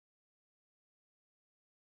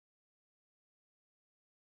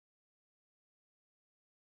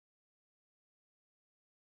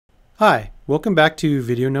Hi, welcome back to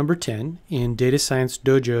video number 10 in Data Science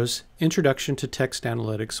Dojo's Introduction to Text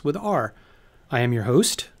Analytics with R. I am your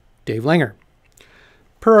host, Dave Langer.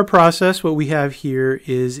 Per our process, what we have here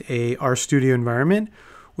is a RStudio environment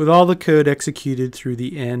with all the code executed through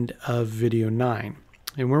the end of video 9.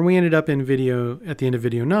 And where we ended up at the end of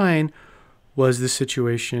video 9 was the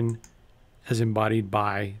situation as embodied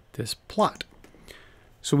by this plot.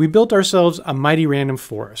 So we built ourselves a mighty random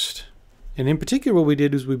forest. And in particular, what we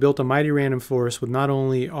did is we built a mighty random forest with not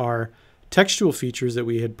only our textual features that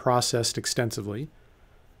we had processed extensively,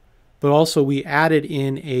 but also we added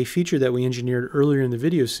in a feature that we engineered earlier in the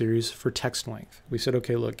video series for text length. We said,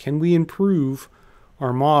 okay, look, can we improve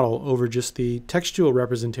our model over just the textual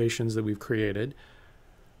representations that we've created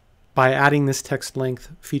by adding this text length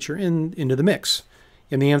feature into the mix?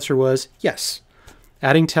 And the answer was yes.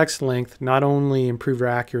 Adding text length not only improved our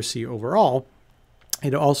accuracy overall,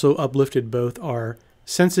 it also uplifted both our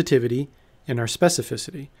sensitivity and our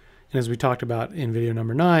specificity. And as we talked about in video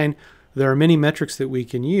number 9, there are many metrics that we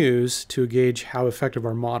can use to gauge how effective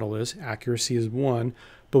our model is. Accuracy is one,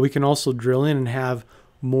 but we can also drill in and have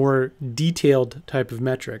more detailed type of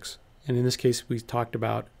metrics. And in this case, we talked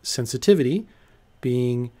about sensitivity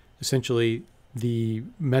being essentially the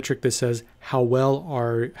metric that says how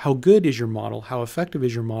good is your model, how effective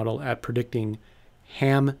is your model at predicting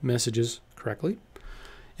ham messages correctly.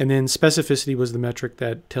 And then specificity was the metric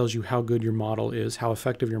that tells you how good your model is, how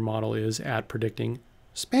effective your model is at predicting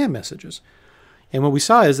spam messages. And what we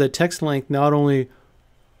saw is that text length not only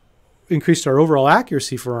increased our overall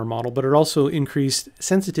accuracy for our model, but it also increased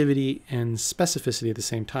sensitivity and specificity at the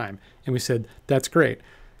same time. And we said, that's great.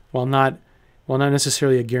 While not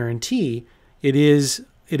necessarily a guarantee, it is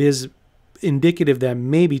indicative that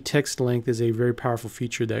maybe text length is a very powerful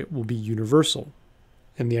feature that will be universal.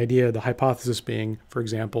 And the idea, the hypothesis being, for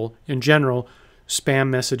example, in general, spam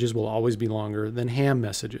messages will always be longer than ham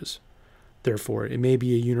messages. Therefore, it may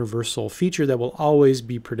be a universal feature that will always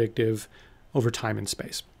be predictive over time and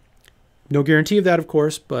space. No guarantee of that, of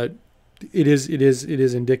course, but it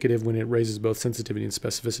is indicative when it raises both sensitivity and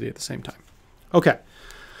specificity at the same time. Okay.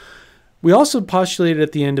 We also postulated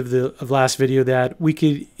at the end of last video that we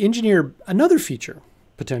could engineer another feature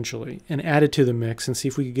potentially and add it to the mix and see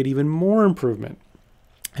if we could get even more improvement.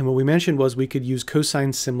 And what we mentioned was we could use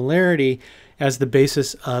cosine similarity as the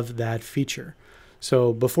basis of that feature.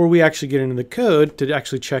 So before we actually get into the code to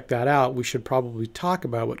actually check that out, we should probably talk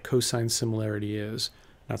about what cosine similarity is.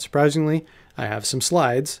 Not surprisingly, I have some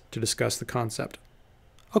slides to discuss the concept.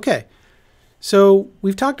 Okay, so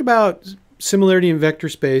we've talked about similarity in vector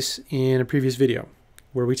space in a previous video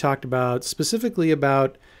where we talked about specifically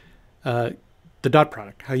about the dot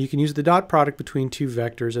product, how you can use the dot product between two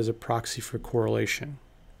vectors as a proxy for correlation,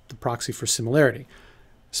 the proxy for similarity.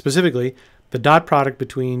 Specifically, the dot product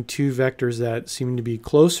between two vectors that seem to be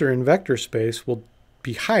closer in vector space will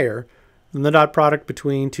be higher than the dot product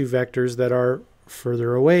between two vectors that are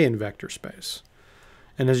further away in vector space.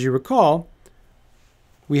 And as you recall,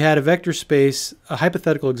 we had a vector space, a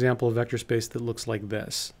hypothetical example of vector space that looks like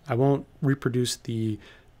this. I won't reproduce the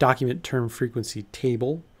document term frequency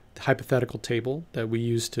table, the hypothetical table that we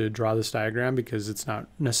use to draw this diagram because it's not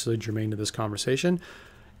necessarily germane to this conversation.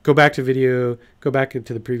 Go back into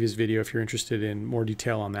the previous video if you're interested in more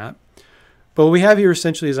detail on that. But what we have here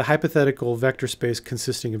essentially is a hypothetical vector space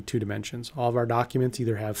consisting of two dimensions. All of our documents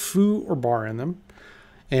either have foo or bar in them.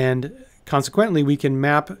 And consequently, we can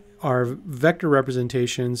map our vector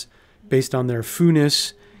representations based on their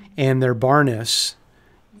foo-ness and their bar-ness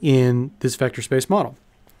in this vector space model.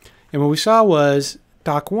 And what we saw was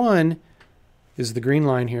doc1 is the green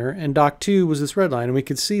line here, and doc2 was this red line. And we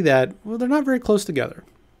could see that, well, they're not very close together.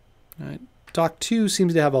 Right? Doc2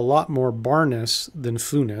 seems to have a lot more bar-ness than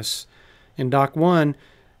foo-ness, and doc1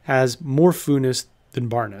 has more foo-ness than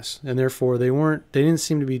bar-ness, and therefore they didn't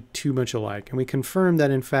seem to be too much alike. And we confirmed that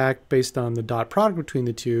in fact, based on the dot product between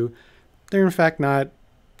the two, they're in fact not,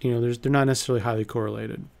 they're not necessarily highly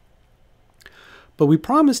correlated. But we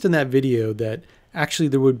promised in that video that actually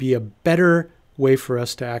there would be a better way for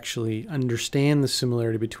us to actually understand the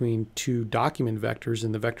similarity between two document vectors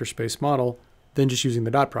in the vector space model than just using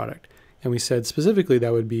the dot product. And we said specifically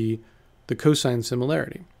that would be the cosine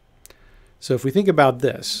similarity. So if we think about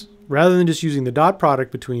this, rather than just using the dot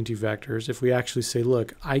product between two vectors, if we actually say,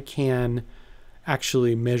 look, I can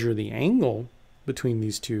actually measure the angle between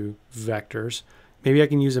these two vectors, maybe I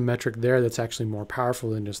can use a metric there that's actually more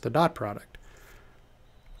powerful than just the dot product.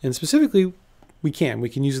 And specifically, we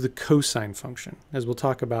can use the cosine function. As we'll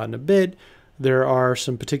talk about in a bit, there are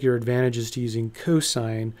some particular advantages to using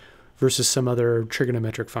cosine versus some other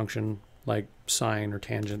trigonometric function like sine or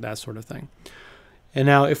tangent, that sort of thing. And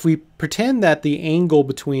now if we pretend that the angle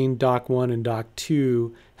between doc 1 and doc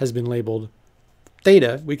 2 has been labeled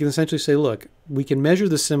theta, we can essentially say, look, we can measure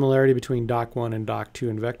the similarity between doc 1 and doc 2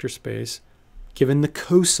 in vector space given the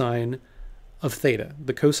cosine of theta,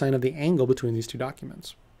 the cosine of the angle between these two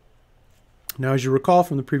documents. Now, as you recall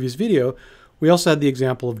from the previous video, we also had the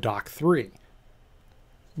example of doc 3,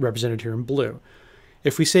 represented here in blue.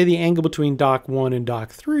 If we say the angle between doc 1 and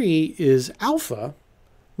doc 3 is alpha,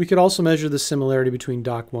 we could also measure the similarity between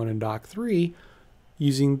doc 1 and doc 3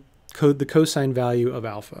 using the cosine value of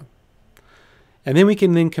alpha. And then we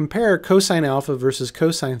can then compare cosine alpha versus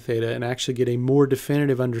cosine theta and actually get a more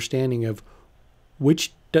definitive understanding of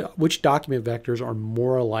which document vectors are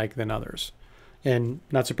more alike than others. And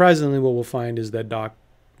not surprisingly, what we'll find is that doc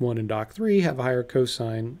 1 and doc 3 have a higher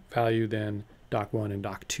cosine value than doc 1 and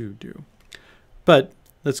doc 2 do. But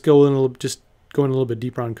let's go in a little bit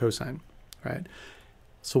deeper on cosine, right?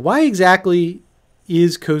 So why exactly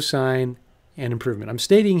is cosine an improvement? I'm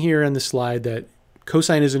stating here on the slide that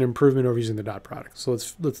cosine is an improvement over using the dot product. So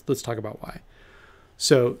let's talk about why.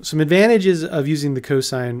 So some advantages of using the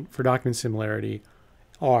cosine for document similarity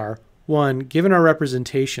are, one, given our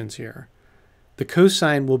representations here, the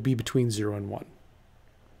cosine will be between 0 and 1,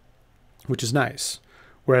 which is nice.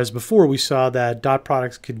 Whereas before we saw that dot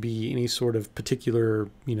products could be any sort of particular,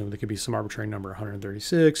 there could be some arbitrary number,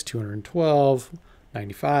 136, 212,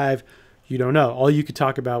 95. You don't know. All you could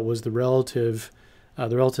talk about was the relative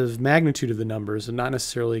magnitude of the numbers and not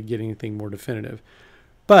necessarily getting anything more definitive.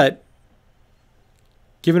 But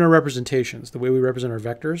given our representations, the way we represent our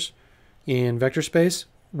vectors in vector space,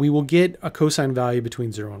 we will get a cosine value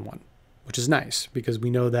between 0 and 1, which is nice because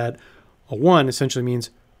we know that a 1 essentially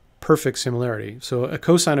means perfect similarity. So a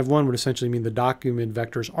cosine of 1 would essentially mean the document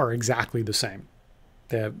vectors are exactly the same.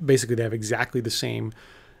 They have exactly the same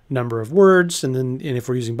number of words, and if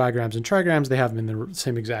we're using bigrams and trigrams, they have them in the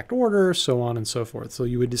same exact order, so on and so forth. So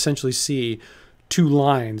you would essentially see two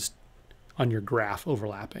lines on your graph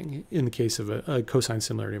overlapping in the case of a cosine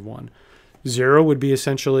similarity of 1. 0 would be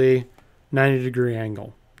essentially 90-degree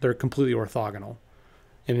angle. They're completely orthogonal.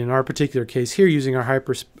 And in our particular case here, using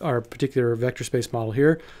our particular vector space model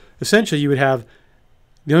here, essentially you would have,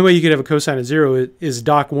 the only way you could have a cosine of 0 is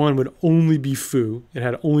doc 1 would only be foo. It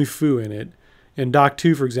had only foo in it. And doc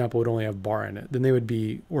 2, for example, would only have bar in it. Then they would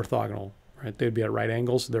be orthogonal, right? They would be at right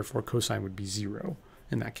angles, so therefore cosine would be 0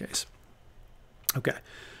 in that case. Okay.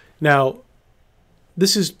 Now,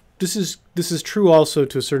 this is true also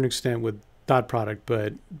to a certain extent with dot product,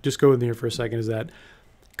 but just go with me here for a second, is that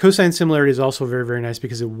cosine similarity is also very, very nice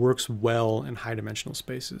because it works well in high dimensional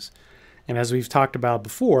spaces. And as we've talked about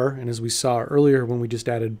before, and as we saw earlier when we just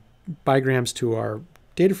added bigrams to our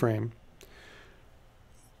data frame,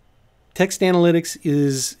 text analytics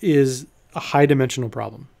is a high dimensional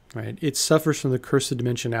problem, right? It suffers from the curse of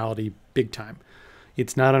dimensionality big time.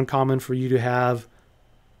 It's not uncommon for you to have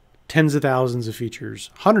tens of thousands of features,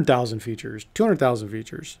 100,000 features, 200,000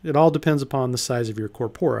 features. It all depends upon the size of your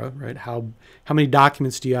corpora, right? How many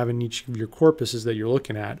documents do you have in each of your corpuses that you're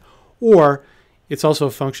looking at? Or it's also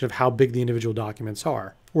a function of how big the individual documents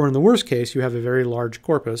are. Or in the worst case, you have a very large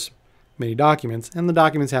corpus, many documents, and the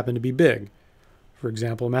documents happen to be big. For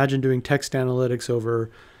example, imagine doing text analytics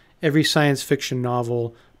over every science fiction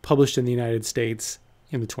novel published in the United States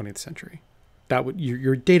in the 20th century.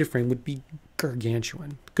 Your data frame would be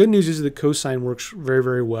gargantuan. Good news is that cosine works very,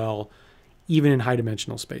 very well, even in high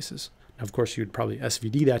dimensional spaces. Now, of course, you'd probably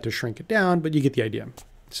SVD that to shrink it down, but you get the idea.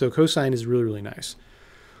 So cosine is really, really nice.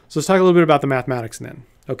 So let's talk a little bit about the mathematics then.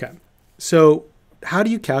 Okay, so how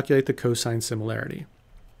do you calculate the cosine similarity?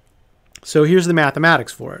 So here's the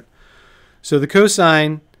mathematics for it. So the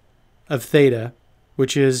cosine of theta,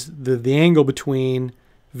 which is the angle between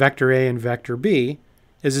vector A and vector B,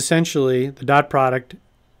 is essentially the dot product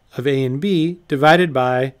of A and B divided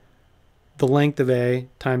by the length of A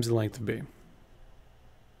times the length of B.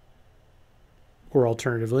 Or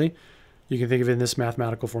alternatively, you can think of it in this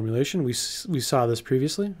mathematical formulation. We saw this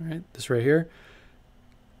previously, right? This right here.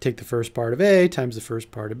 Take the first part of A times the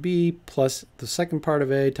first part of B plus the second part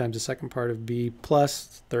of A times the second part of B plus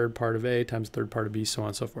the third part of A times the third part of B, so on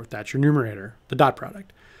and so forth. That's your numerator, the dot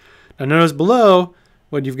product. Now notice below,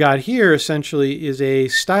 what you've got here essentially is a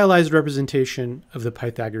stylized representation of the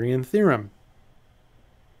Pythagorean theorem.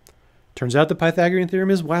 Turns out the Pythagorean theorem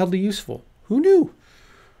is wildly useful. Who knew?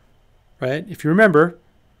 Right? If you remember,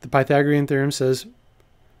 the Pythagorean theorem says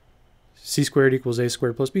c squared equals a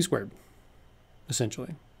squared plus b squared,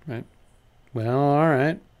 essentially. Right? Well, all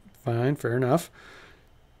right, fine, fair enough.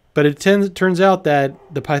 But it turns out that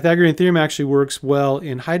the Pythagorean theorem actually works well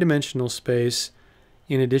in high dimensional space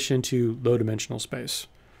in addition to low dimensional space.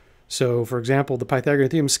 So for example, the Pythagorean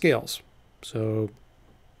theorem scales. So,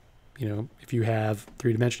 if you have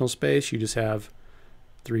three-dimensional space, you just have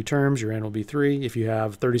 3 terms, your n will be 3. If you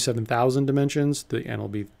have 37,000 dimensions, the n will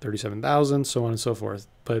be 37,000, so on and so forth.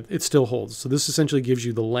 But it still holds. So this essentially gives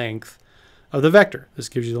you the length of the vector. This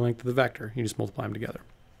gives you the length of the vector. You just multiply them together.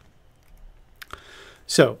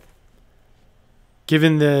 So,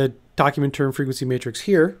 given the document term frequency matrix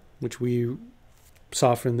here, which we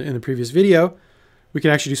saw in the previous video, we can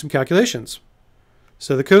actually do some calculations.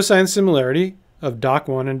 So the cosine similarity of doc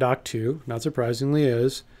 1 and doc 2, not surprisingly,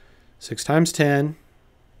 is 6 times 10,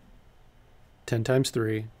 10 times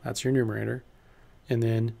 3, that's your numerator, and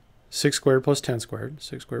then 6 squared plus 10 squared,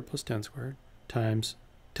 6 squared plus 10 squared, times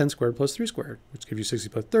 10 squared plus 3 squared, which gives you 60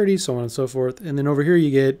 plus 30, so on and so forth. And then over here you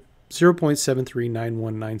get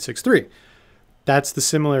 0.7391963. That's the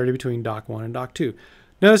similarity between doc 1 and doc 2.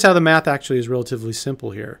 Notice how the math actually is relatively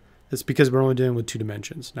simple here. It's because we're only dealing with 2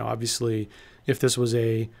 dimensions. Now, obviously, if this was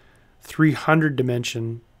a 300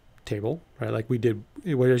 dimension table, right, like we did,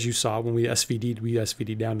 as you saw when we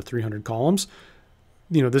SVD'd down to 300 columns,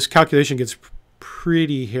 this calculation gets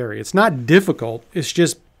pretty hairy. It's not difficult. It's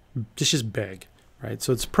just big, right?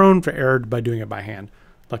 So it's prone for error by doing it by hand.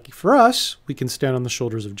 Lucky for us, we can stand on the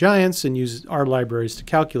shoulders of giants and use our libraries to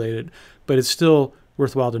calculate it, but it's still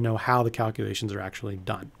worthwhile to know how the calculations are actually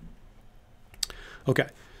done. Okay.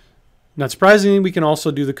 Not surprisingly, we can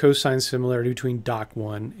also do the cosine similarity between doc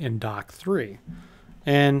 1 and doc 3.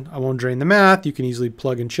 And I won't drain the math. You can easily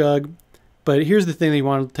plug and chug. But here's the thing that you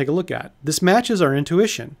want to take a look at. This matches our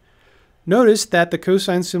intuition. Notice that the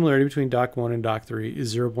cosine similarity between doc 1 and doc 3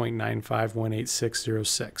 is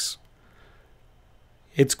 0.9518606.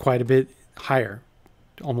 It's quite a bit higher.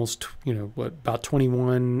 Almost, about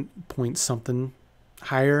 21 point something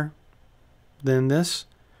higher than this.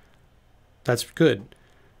 That's good.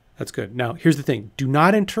 That's good. Now, here's the thing. Do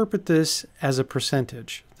not interpret this as a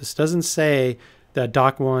percentage. This doesn't say that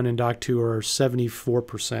doc 1 and doc 2 are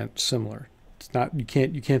 74% similar. It's not. You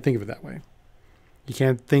can't think of it that way. You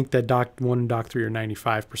can't think that doc 1 and doc 3 are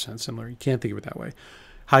 95% similar. You can't think of it that way.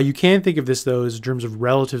 How you can think of this, though, is in terms of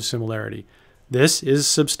relative similarity. This is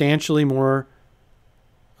substantially more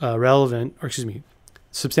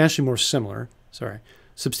substantially more similar.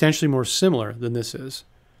 Substantially more similar than this is.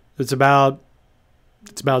 It's about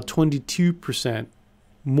 22%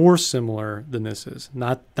 more similar than this is.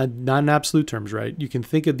 Not in absolute terms, right? You can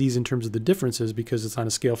think of these in terms of the differences because it's on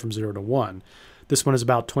a scale from 0 to 1. This one is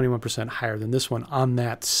about 21% higher than this one on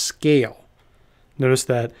that scale. Notice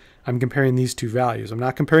that I'm comparing these two values. I'm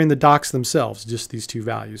not comparing the docs themselves, just these two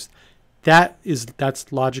values.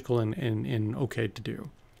 That's logical and okay to do.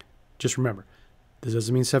 Just remember, this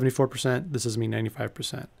doesn't mean 74%. This doesn't mean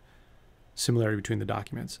 95% similarity between the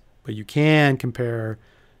documents. But you can compare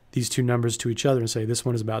these two numbers to each other and say this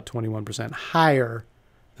one is about 21% higher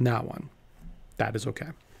than that one. That is okay.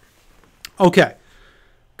 Okay,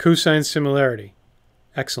 cosine similarity.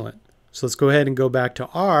 Excellent. So let's go ahead and go back to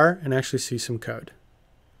R and actually see some code.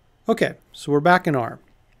 Okay, so we're back in R.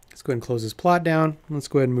 Let's go ahead and close this plot down. Let's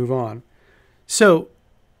go ahead and move on. So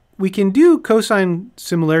we can do cosine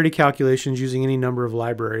similarity calculations using any number of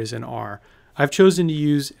libraries in R. I've chosen to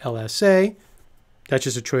use LSA. That's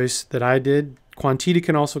just a choice that I did. Quantita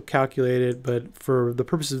can also calculate it, but for the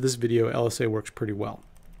purposes of this video, LSA works pretty well.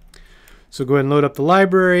 So go ahead and load up the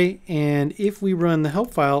library, and if we run the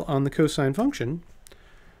help file on the cosine function,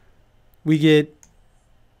 we get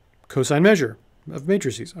cosine measure of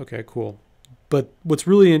matrices. Okay, cool. But what's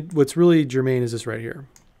really germane is this right here.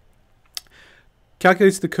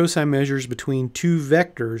 Calculates the cosine measures between two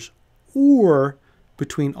vectors or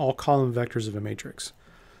between all column vectors of a matrix.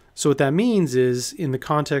 So what that means is, in the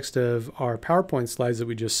context of our PowerPoint slides that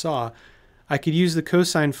we just saw, I could use the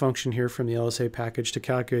cosine function here from the LSA package to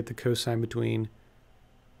calculate the cosine between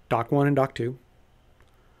doc 1 and doc 2,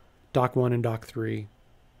 doc 1 and doc 3,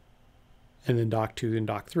 and then doc 2 and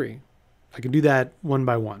doc 3. I can do that one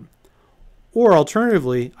by one. Or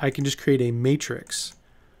alternatively, I can just create a matrix.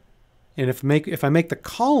 And if I make the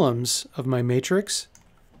columns of my matrix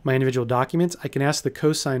my individual documents, I can ask the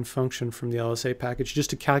cosine function from the LSA package just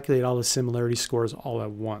to calculate all the similarity scores all at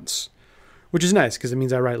once, which is nice because it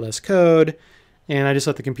means I write less code and I just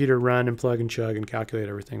let the computer run and plug and chug and calculate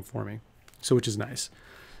everything for me. So, which is nice.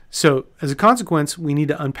 So as a consequence, we need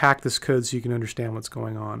to unpack this code so you can understand what's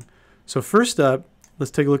going on. So first up,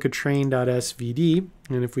 let's take a look at train.svd.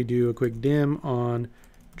 And if we do a quick dim on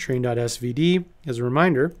train.svd, as a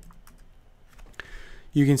reminder,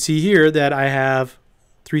 you can see here that I have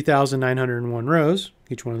 3,901 rows.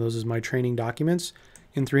 Each one of those is my training documents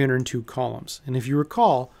in 302 columns. And if you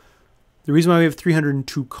recall, The reason why we have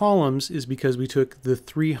 302 columns is because we took the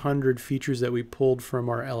 300 features that we pulled from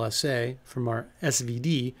our LSA, from our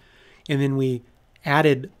SVD, and then we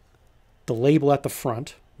added the label at the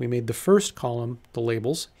front. We made the first column the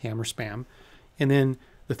labels, ham or spam, and then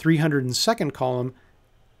the 302nd column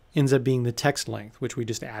ends up being the text length, which we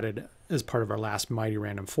just added as part of our last mighty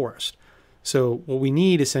random forest. So what we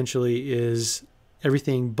need essentially is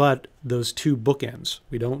everything but those two bookends.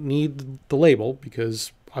 We don't need the label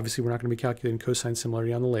because obviously we're not going to be calculating cosine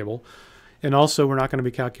similarity on the label. And also we're not going to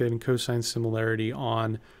be calculating cosine similarity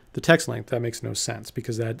on the text length. That makes no sense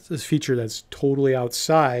because that's a feature that's totally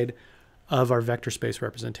outside of our vector space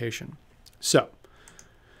representation. So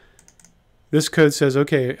this code says,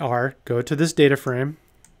 okay, R, go to this data frame,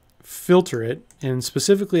 filter it, and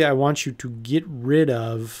specifically I want you to get rid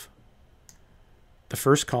of the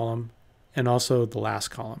first column and also the last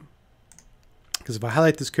column. Because if I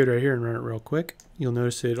highlight this code right here and run it real quick, you'll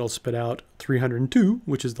notice it'll spit out 302,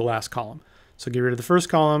 which is the last column. So get rid of the first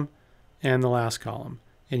column and the last column.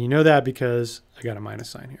 And you know that because I got a minus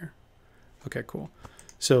sign here. Okay, cool.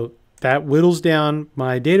 So that whittles down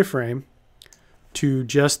my data frame to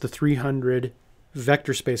just the 300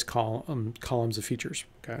 vector space columns of features,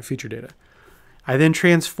 okay, feature data. I then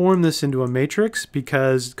transform this into a matrix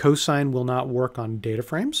because cosine will not work on data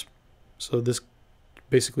frames. So this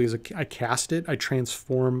basically is I cast it, I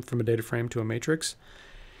transform from a data frame to a matrix,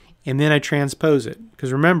 and then I transpose it.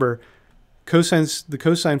 Because remember, the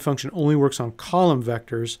cosine function only works on column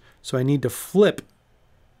vectors, so I need to flip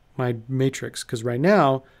my matrix because right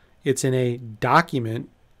now it's in a document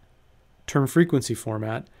term frequency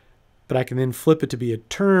format, but I can then flip it to be a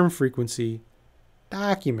term frequency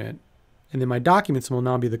document, and then my documents will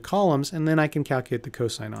now be the columns, and then I can calculate the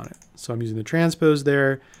cosine on it. So I'm using the transpose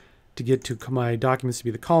there to get to my documents to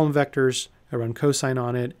be the column vectors. I run cosine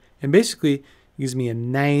on it, and basically it gives me a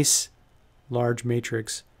nice large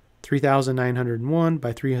matrix, 3901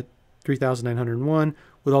 by 3901,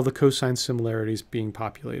 with all the cosine similarities being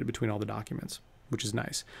populated between all the documents, which is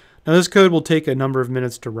nice. Now this code will take a number of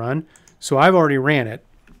minutes to run, so I've already ran it.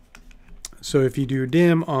 So if you do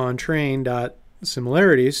dim on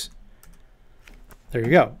train.similarities, there you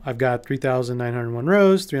go. I've got 3,901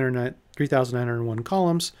 rows, 3,901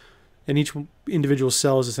 columns, and each individual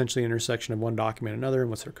cell is essentially an intersection of one document and another, and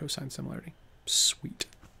what's their cosine similarity. Sweet.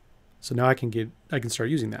 So now I can start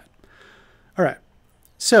using that. All right.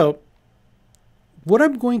 So what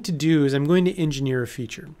I'm going to do is I'm going to engineer a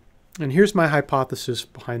feature. And here's my hypothesis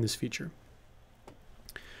behind this feature.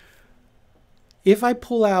 If I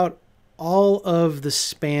pull out all of the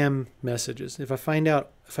spam messages, if I find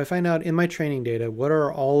out in my training data what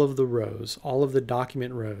are all of the rows, all of the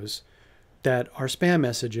document rows that are spam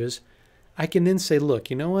messages, I can then say, look,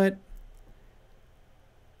 you know what?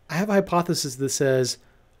 I have a hypothesis that says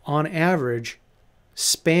on average,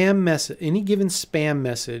 any given spam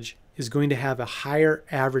message is going to have a higher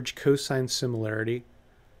average cosine similarity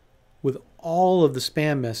with all of the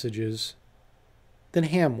spam messages than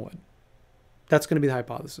ham would. That's going to be the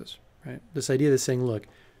hypothesis, right? This idea that's saying, look,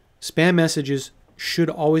 spam messages should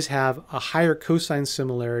always have a higher cosine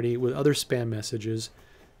similarity with other spam messages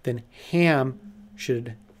than ham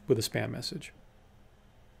should with a spam message.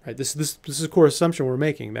 Right? This is a core assumption we're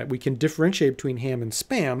making, that we can differentiate between ham and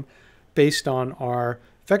spam based on our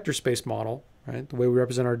vector space model, right? The way we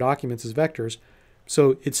represent our documents as vectors.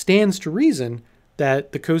 So it stands to reason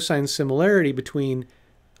that the cosine similarity between,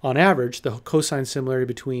 on average, the cosine similarity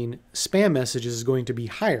between spam messages is going to be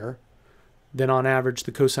higher than on average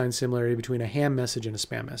the cosine similarity between a ham message and a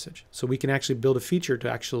spam message. So we can actually build a feature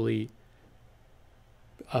to actually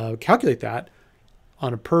calculate that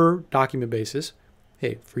on a per document basis.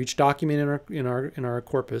 Hey, for each document in our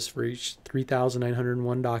corpus, for each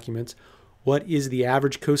 3,901 documents, what is the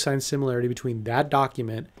average cosine similarity between that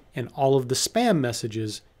document and all of the spam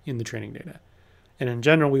messages in the training data? And in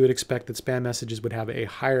general, we would expect that spam messages would have a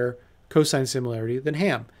higher cosine similarity than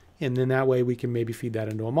ham. And then that way we can maybe feed that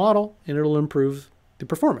into a model and it'll improve the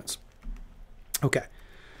performance. Okay,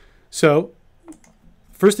 so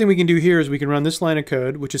first thing we can do here is we can run this line of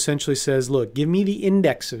code, which essentially says, look, give me the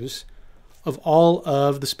indexes of all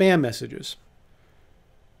of the spam messages.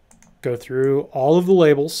 Go through all of the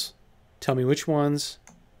labels, tell me which ones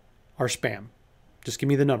are spam. Just give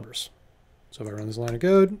me the numbers. So if I run this line of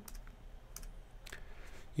code,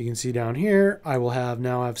 you can see down here, I will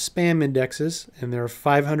now have spam indexes, and there are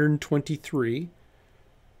 523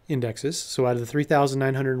 indexes. So out of the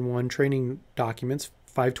 3,901 training documents,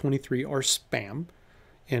 523 are spam,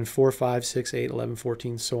 and 4, 5, 6, 8, 11,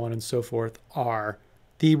 14, so on and so forth are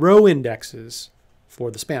the row indexes for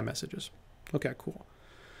the spam messages. Okay, cool.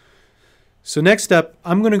 So next up,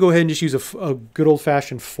 I'm going to go ahead and just use a good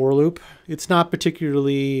old-fashioned for loop. It's not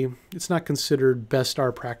considered best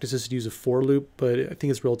R practices to use a for loop, but I think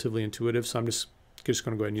it's relatively intuitive, so I'm just going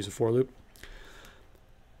to go ahead and use a for loop.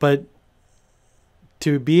 But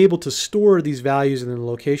to be able to store these values in the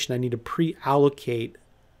location, I need to pre-allocate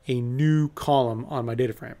a new column on my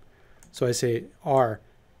data frame. So I say R,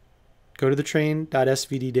 go to the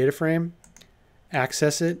train.svd data frame,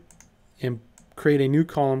 access it, and create a new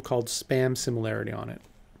column called spam similarity on it.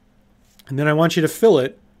 And then I want you to fill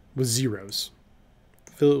it with zeros.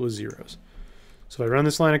 Fill it with zeros. So if I run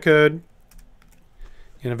this line of code,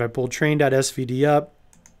 and if I pull train.svd up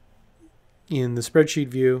in the spreadsheet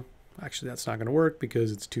view, actually that's not going to work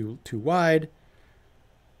because it's too wide.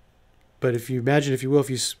 But if you imagine, if you will, if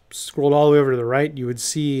you scrolled all the way over to the right, you would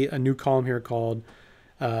see a new column here called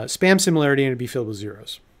spam similarity, and it'd be filled with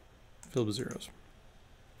zeros. Filled with zeros.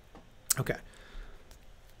 Okay.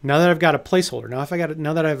 Now that I've got a placeholder, now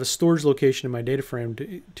that I have a storage location in my data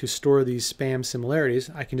frame to store these spam similarities,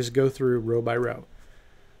 I can just go through row by row.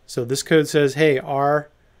 So this code says, hey, R,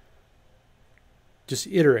 just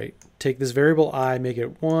iterate. Take this variable I, make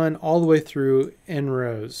it 1 all the way through n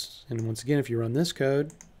rows. And once again, if you run this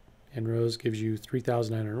code, n rows gives you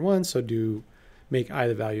 3,901. So make I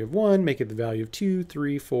the value of 1, make it the value of 2,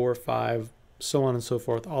 3, 4, 5, so on and so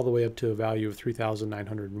forth, all the way up to a value of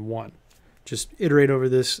 3,901. Just iterate over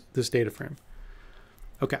this data frame.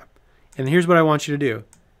 Okay, and here's what I want you to do.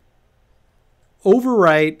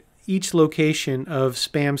 Overwrite each location of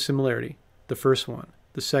spam similarity. The first one,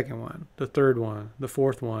 the second one, the third one, the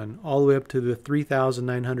fourth one, all the way up to the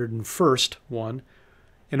 3,901st one,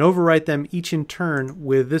 and overwrite them each in turn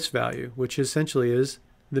with this value, which essentially is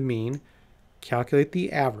the mean. Calculate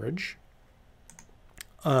the average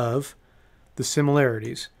of the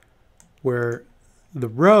similarities, where the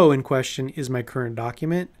row in question is my current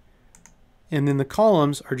document, and then the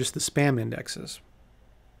columns are just the spam indexes.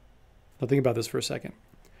 Now think about this for a second.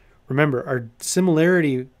 Remember, our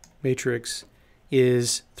similarity matrix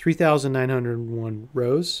is 3,901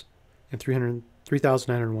 rows and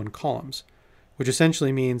 3,901 columns, which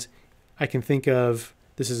essentially means I can think of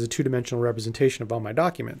this as a two-dimensional representation of all my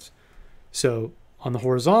documents. So on the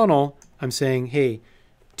horizontal, I'm saying, hey,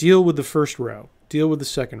 deal with the first row, deal with the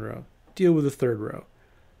second row, deal with the third row.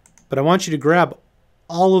 But I want you to grab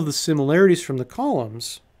all of the similarities from the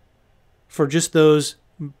columns for just those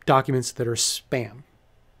documents that are spam.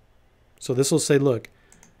 So this will say, look,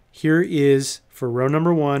 here is, for row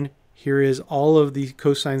number 1, here is all of the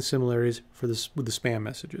cosine similarities for this with the spam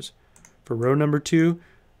messages. For row number 2,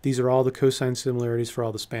 these are all the cosine similarities for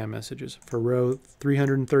all the spam messages. For row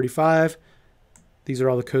 335, these are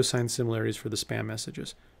all the cosine similarities for the spam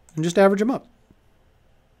messages. And just average them up.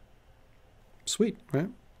 Sweet, right?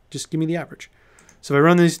 Just give me the average. So if I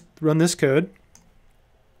run this code,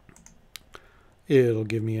 it'll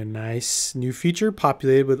give me a nice new feature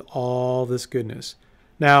populated with all this goodness.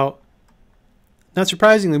 Now, not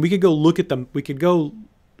surprisingly, we could go look at them.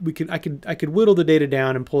 I could whittle the data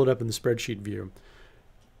down and pull it up in the spreadsheet view.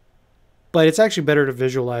 But it's actually better to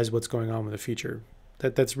visualize what's going on with a feature.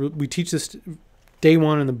 We teach this day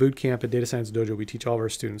 1 in the boot camp at Data Science Dojo. We teach all of our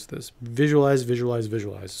students this. Visualize, visualize,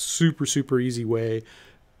 visualize. Super, super easy way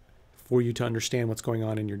for you to understand what's going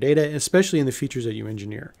on in your data, especially in the features that you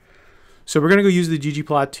engineer. So we're going to go use the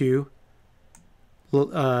ggplot2,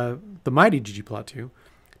 the mighty ggplot2,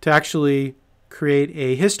 to actually create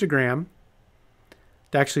a histogram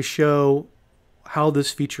to actually show how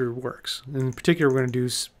this feature works. In particular, we're going to do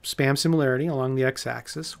spam similarity along the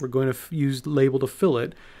x-axis. We're going to use the label to fill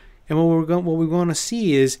it. And what we want to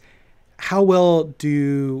see is how well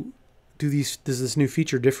does this new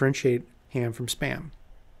feature differentiate ham from spam.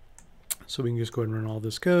 So we can just go ahead and run all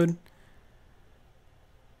this code.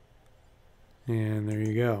 And there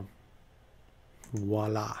you go.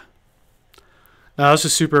 Voila. Now this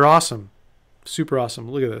is super awesome. Super awesome.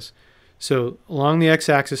 Look at this. So along the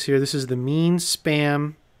x-axis here, this is the mean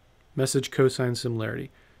spam message cosine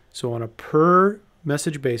similarity. So on a per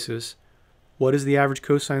message basis, what is the average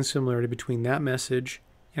cosine similarity between that message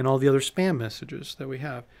and all the other spam messages that we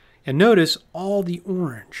have? And notice all the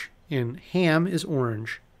orange. And ham is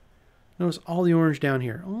orange. Notice all the orange down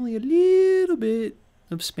here. Only a little bit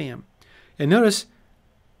of spam. And notice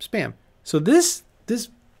spam. So this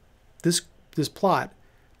plot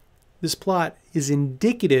is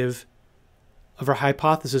indicative of our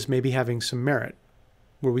hypothesis maybe having some merit.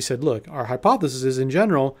 Where we said, look, our hypothesis is in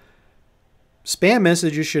general, spam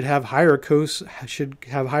messages should have higher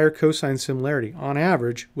cosine similarity on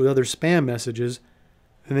average with other spam messages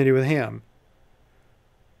than they do with ham.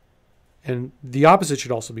 And the opposite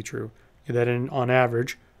should also be true, that on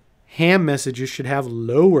average, ham messages should have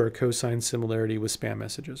lower cosine similarity with spam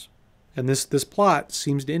messages. And this plot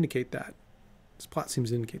seems to indicate that. This plot seems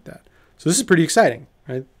to indicate that. So this is pretty exciting,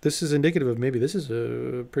 right? This is indicative of maybe this is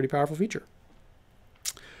a pretty powerful feature.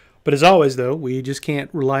 But as always, though, we just can't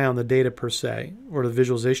rely on the data per se or the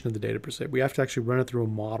visualization of the data per se. We have to actually run it through a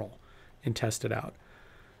model and test it out.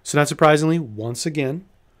 So not surprisingly, once again,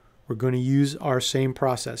 we're going to use our same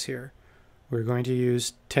process here. We're going to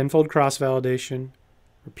use tenfold cross-validation,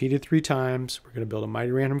 repeated 3 times. We're going to build a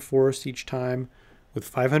mighty random forest each time with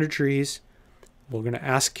 500 trees. We're going to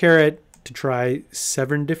ask Caret to try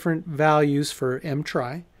 7 different values for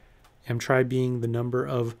mtry being the number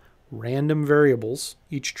of random variables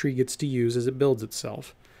each tree gets to use as it builds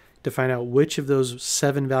itself, to find out which of those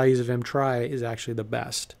 7 values of mtry is actually the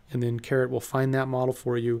best. And then Caret will find that model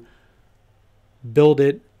for you, build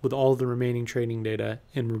it with all of the remaining training data,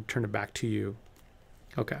 and return it back to you.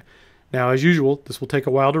 Okay. Now, as usual, this will take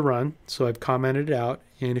a while to run, so I've commented it out.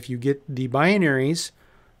 And if you get the binaries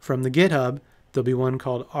from the GitHub, there'll be one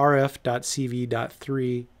called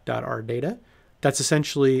rf.cv.3.rdata. That's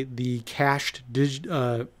essentially the cached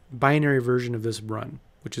binary version of this run,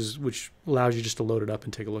 which allows you just to load it up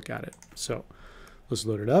and take a look at it. So let's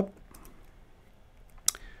load it up,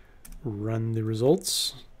 run the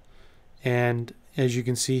results, and as you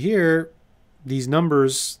can see here, these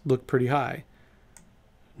numbers look pretty high.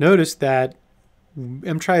 Notice that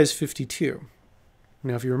mtry is 52.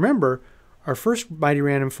 Now, if you remember, our first mighty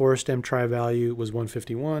random forest mtry value was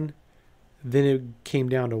 151. Then it came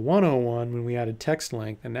down to 101 when we added text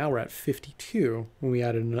length, and now we're at 52 when we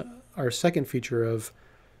added our second feature of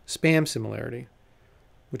spam similarity,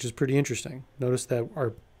 which is pretty interesting. Notice that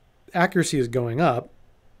our accuracy is going up,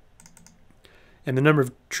 and the number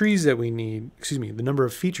of trees that we need, the number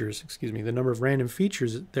of features, the number of random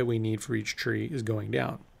features that we need for each tree is going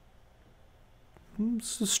down.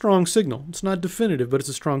 It's a strong signal. It's not definitive, but it's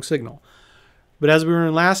a strong signal. But as we were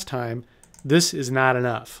in last time, this is not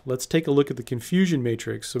enough. Let's take a look at the confusion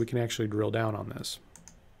matrix so we can actually drill down on this.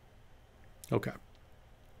 Okay.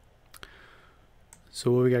 So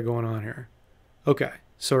what we got going on here? Okay,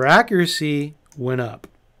 so our accuracy went up.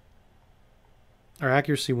 Our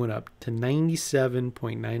accuracy went up to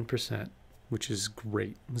 97.9%, which is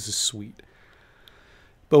great. This is sweet.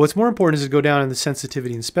 But what's more important is to go down in the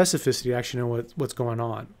sensitivity and specificity to actually know what's going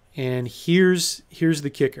on. And here's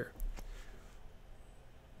the kicker.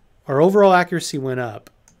 Our overall accuracy went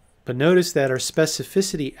up, but notice that our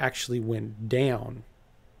specificity actually went down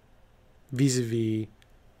vis-a-vis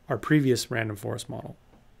our previous random forest model.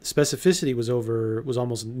 The specificity was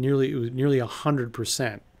almost nearly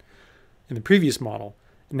 100% in the previous model.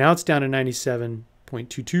 And now it's down to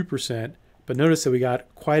 97.22%, but notice that we got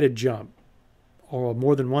quite a jump, or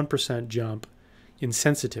more than 1% jump in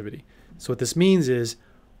sensitivity. So what this means is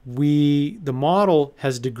the model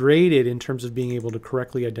has degraded in terms of being able to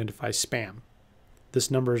correctly identify spam. This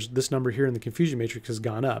number here in the confusion matrix has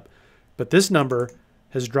gone up, but this number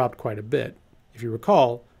has dropped quite a bit. If you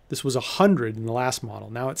recall, this was 100 in the last model.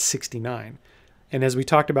 Now it's 69. And as we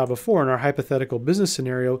talked about before in our hypothetical business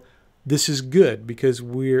scenario, this is good because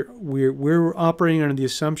we're operating under the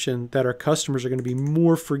assumption that our customers are going to be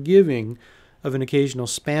more forgiving of an occasional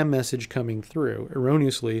spam message coming through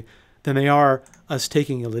erroneously than they are us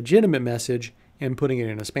taking a legitimate message and putting it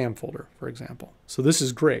in a spam folder, for example. So this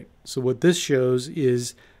is great. So what this shows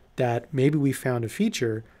is that maybe we found a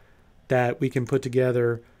feature that we can put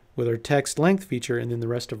together with our text length feature and then the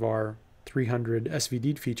rest of our 300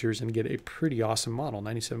 SVD features and get a pretty awesome model,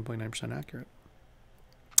 97.9% accurate.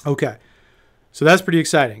 Okay, so that's pretty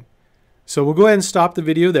exciting. So we'll go ahead and stop the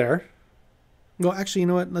video there. Well, actually, you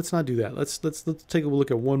know what? Let's not do that. Let's take a look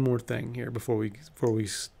at one more thing here before we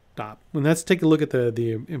stop. And let's take a look at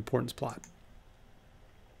the importance plot.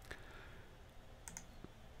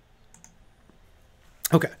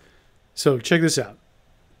 Okay, so check this out.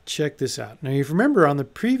 Check this out. Now, if you remember on the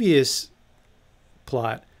previous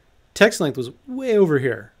plot, text length was way over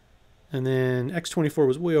here, and then X24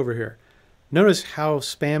 was way over here. Notice how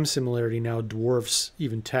spam similarity now dwarfs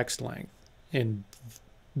even text length and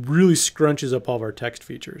really scrunches up all of our text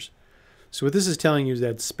features. So what this is telling you is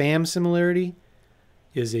that spam similarity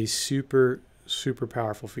is a super, super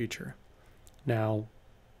powerful feature. Now,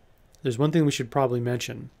 there's one thing we should probably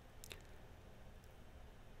mention.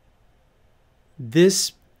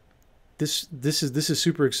 This is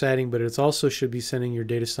super exciting, but it also should be sending your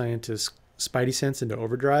data scientist spidey sense into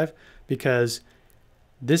overdrive, because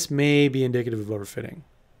this may be indicative of overfitting.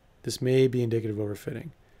 This may be indicative of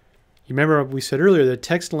overfitting. You remember we said earlier that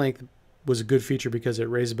text length was a good feature because it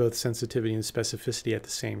raised both sensitivity and specificity at the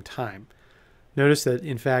same time. Notice that,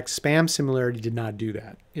 in fact, spam similarity did not do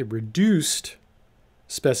that. It reduced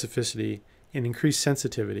specificity and increased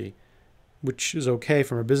sensitivity, which is okay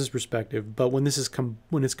from a business perspective. But when this is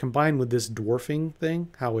when it's combined with this dwarfing thing,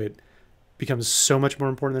 how it becomes so much more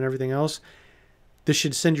important than everything else, this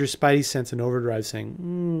should send your spidey sense in overdrive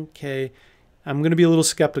saying, okay, I'm going to be a little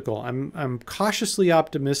skeptical. I'm cautiously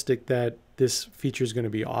optimistic that this feature is going to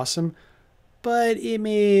be awesome, but it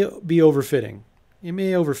may be overfitting. It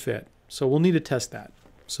may overfit. So we'll need to test that.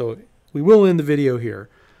 So we will end the video here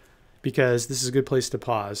because this is a good place to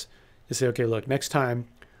pause and say, okay, look, next time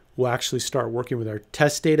we'll actually start working with our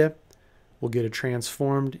test data. We'll get it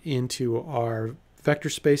transformed into our vector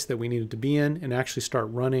space that we need it to be in and actually start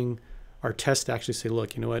running our test to actually say,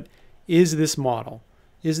 look, you know what, is this model,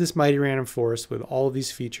 is this mighty random forest with all of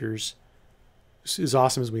these features as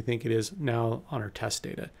awesome as we think it is now on our test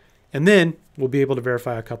data? And then we'll be able to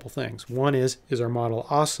verify a couple things. One is our model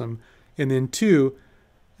awesome? And then two,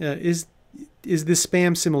 is this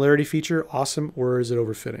spam similarity feature awesome or is it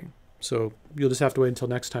overfitting? So you'll just have to wait until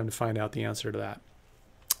next time to find out the answer to that.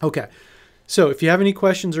 Okay, so if you have any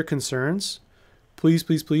questions or concerns,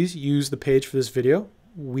 please use the page for this video.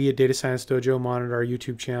 We at Data Science Dojo monitor our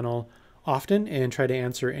YouTube channel often and try to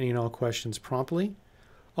answer any and all questions promptly.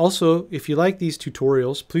 Also, if you like these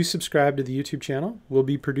tutorials, please subscribe to the YouTube channel. We'll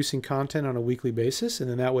be producing content on a weekly basis, and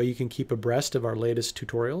then that way you can keep abreast of our latest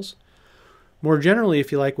tutorials. More generally,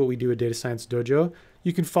 if you like what we do at Data Science Dojo,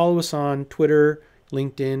 you can follow us on Twitter,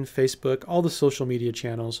 LinkedIn, Facebook, all the social media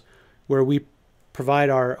channels where we provide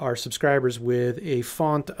our subscribers with a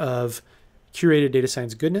font of curated data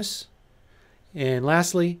science goodness. And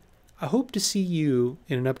lastly, I hope to see you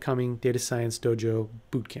in an upcoming Data Science Dojo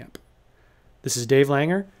bootcamp. This is Dave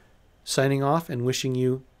Langer signing off and wishing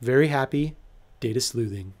you very happy data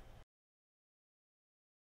sleuthing.